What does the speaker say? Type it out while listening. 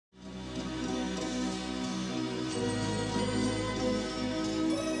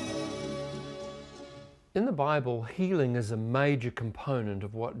In the Bible, healing is a major component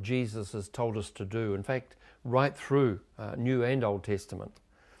of what Jesus has told us to do. In fact, right through New and Old Testament.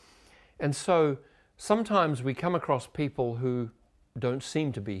 And so sometimes we come across people who don't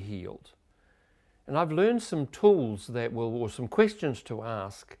seem to be healed. And I've learned some tools that will, or some questions to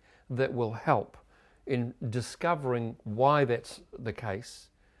ask that will help in discovering why that's the case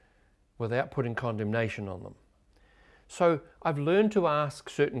without putting condemnation on them. So I've learned to ask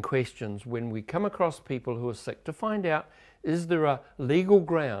certain questions when we come across people who are sick to find out, is there a legal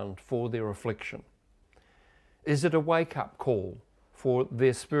ground for their affliction? Is it a wake-up call for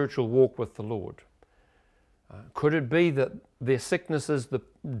their spiritual walk with the Lord? Could it be that their sickness is the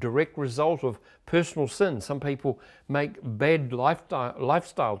direct result of personal sin? Some people make bad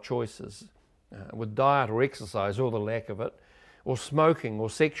lifestyle choices with diet or exercise or the lack of it, or smoking or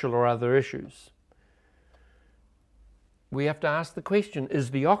sexual or other issues. We have to ask the question,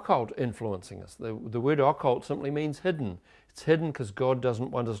 is the occult influencing us? The word occult simply means hidden. It's hidden because God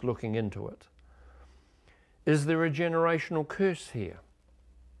doesn't want us looking into it. Is there a generational curse here?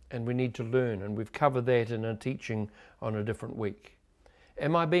 And we need to learn, and we've covered that in a teaching on a different week.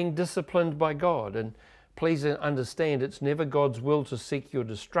 Am I being disciplined by God? And please understand, it's never God's will to seek your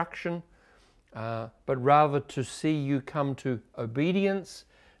destruction, but rather to see you come to obedience,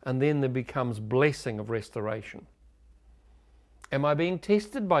 and then there becomes blessing of restoration. Am I being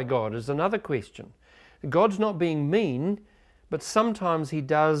tested by God is another question. God's not being mean, but sometimes He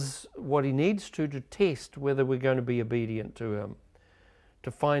does what He needs to test whether we're going to be obedient to Him,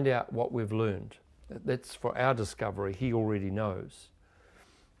 to find out what we've learned. That's for our discovery. He already knows.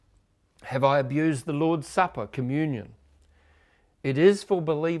 Have I abused the Lord's Supper, communion? It is for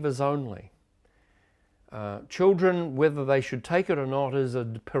believers only. Children, whether they should take it or not, is a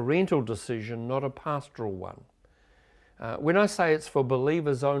parental decision, not a pastoral one. When I say it's for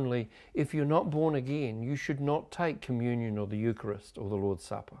believers only, if you're not born again, you should not take communion or the Eucharist or the Lord's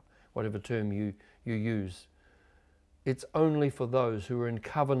Supper, whatever term you use. It's only for those who are in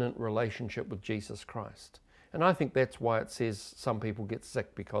covenant relationship with Jesus Christ. And I think that's why it says some people get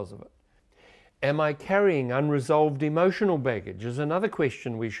sick because of it. Am I carrying unresolved emotional baggage is another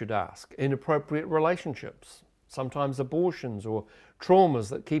question we should ask. Inappropriate relationships, sometimes abortions or traumas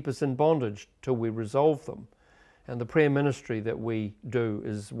that keep us in bondage till we resolve them. And the prayer ministry that we do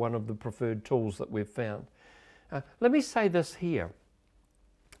is one of the preferred tools that we've found. Let me say this here.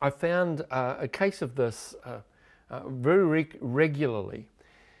 I found a case of this very regularly.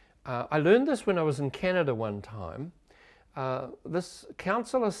 I learned this when I was in Canada one time. This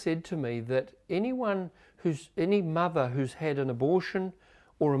counsellor said to me that any mother who's had an abortion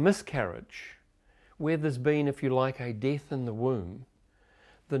or a miscarriage, where there's been, if you like, a death in the womb,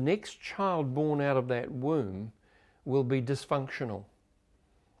 the next child born out of that womb will be dysfunctional.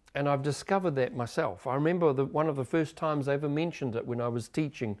 And I've discovered that myself. I remember one of the first times I ever mentioned it when I was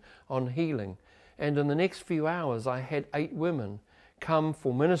teaching on healing. And in the next few hours, I had 8 women come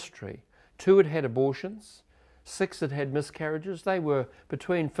for ministry. 2 had had abortions, 6 had had miscarriages. They were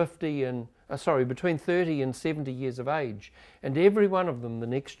between 30 and 70 years of age. And every one of them, the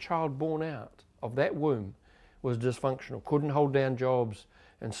next child born out of that womb was dysfunctional, couldn't hold down jobs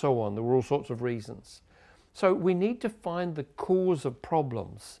and so on. There were all sorts of reasons. So we need to find the cause of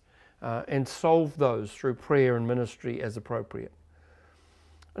problems and solve those through prayer and ministry as appropriate.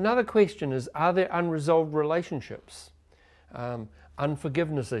 Another question is, are there unresolved relationships?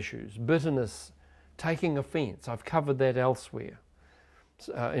 Unforgiveness issues, bitterness, taking offence. I've covered that elsewhere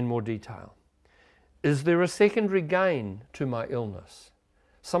in more detail. Is there a secondary gain to my illness?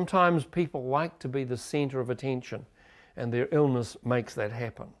 Sometimes people like to be the centre of attention, and their illness makes that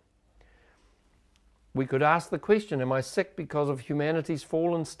happen. We could ask the question, am I sick because of humanity's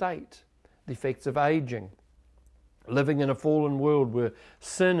fallen state, the effects of aging, living in a fallen world where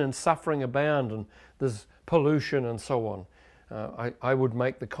sin and suffering abound and there's pollution and so on? I would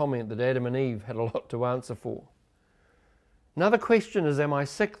make the comment that Adam and Eve had a lot to answer for. Another question is, am I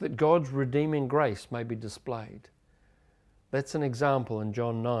sick that God's redeeming grace may be displayed? That's an example in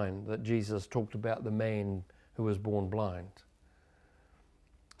John 9 that Jesus talked about the man who was born blind.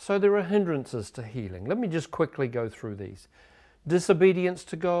 So there are hindrances to healing. Let me just quickly go through these. Disobedience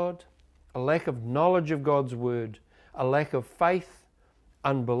to God, a lack of knowledge of God's word, a lack of faith,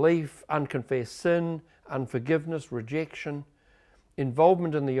 unbelief, unconfessed sin, unforgiveness, rejection,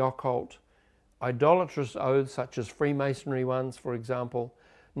 involvement in the occult, idolatrous oaths such as Freemasonry ones, for example,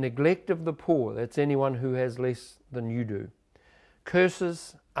 neglect of the poor, that's anyone who has less than you do,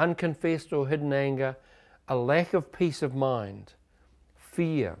 curses, unconfessed or hidden anger, a lack of peace of mind,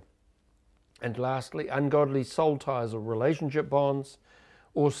 fear, and lastly, ungodly soul ties or relationship bonds,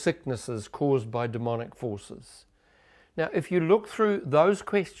 or sicknesses caused by demonic forces? Now, if you look through those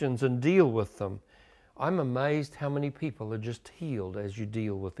questions and deal with them, I'm amazed how many people are just healed as you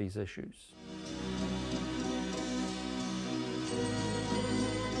deal with these issues.